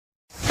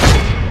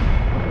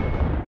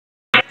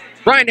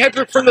Brian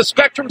Hedrick from the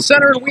Spectrum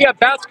Center, and we have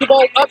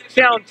basketball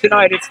uptown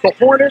tonight. It's the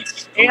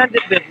Hornets and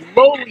the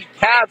lowly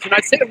Cavs, and I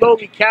say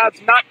lowly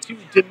Cavs not to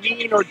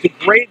demean or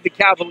degrade the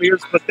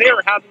Cavaliers, but they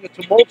are having a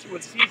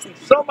tumultuous season,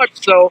 so much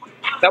so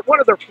that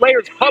one of their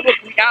players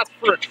publicly asked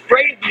for a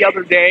trade the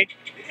other day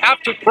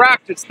after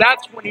practice.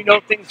 That's when you know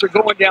things are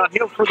going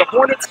downhill for the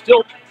Hornets,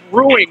 still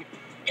brewing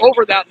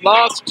over that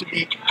loss to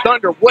the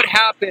Thunder. What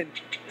happened?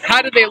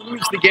 How did they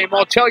lose the game?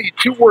 I'll tell you,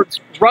 2 words.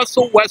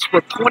 Russell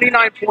Westbrook,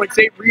 29 points,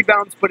 8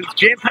 rebounds. But as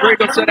James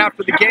Borrego said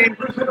after the game,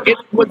 it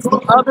was the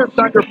other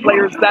Thunder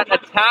players that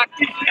attacked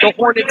the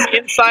Hornets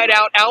inside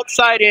out,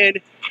 outside in.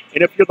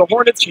 And if you're the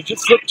Hornets, you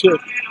just look to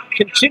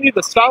continue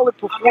the solid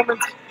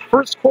performance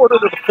first quarter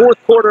to the fourth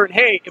quarter. And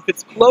hey, if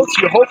it's close,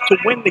 you hope to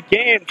win the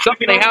game.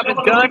 Something they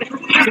haven't done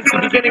since the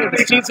beginning of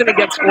the season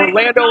against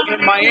Orlando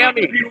and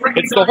Miami.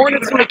 It's the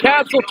Hornets and the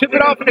Cavs. We'll tip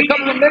it off in a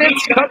couple of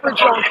minutes.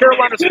 Coverage on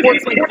Carolina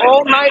Sports Link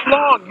all night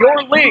long.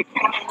 Your link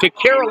to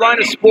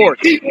Carolina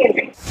Sports.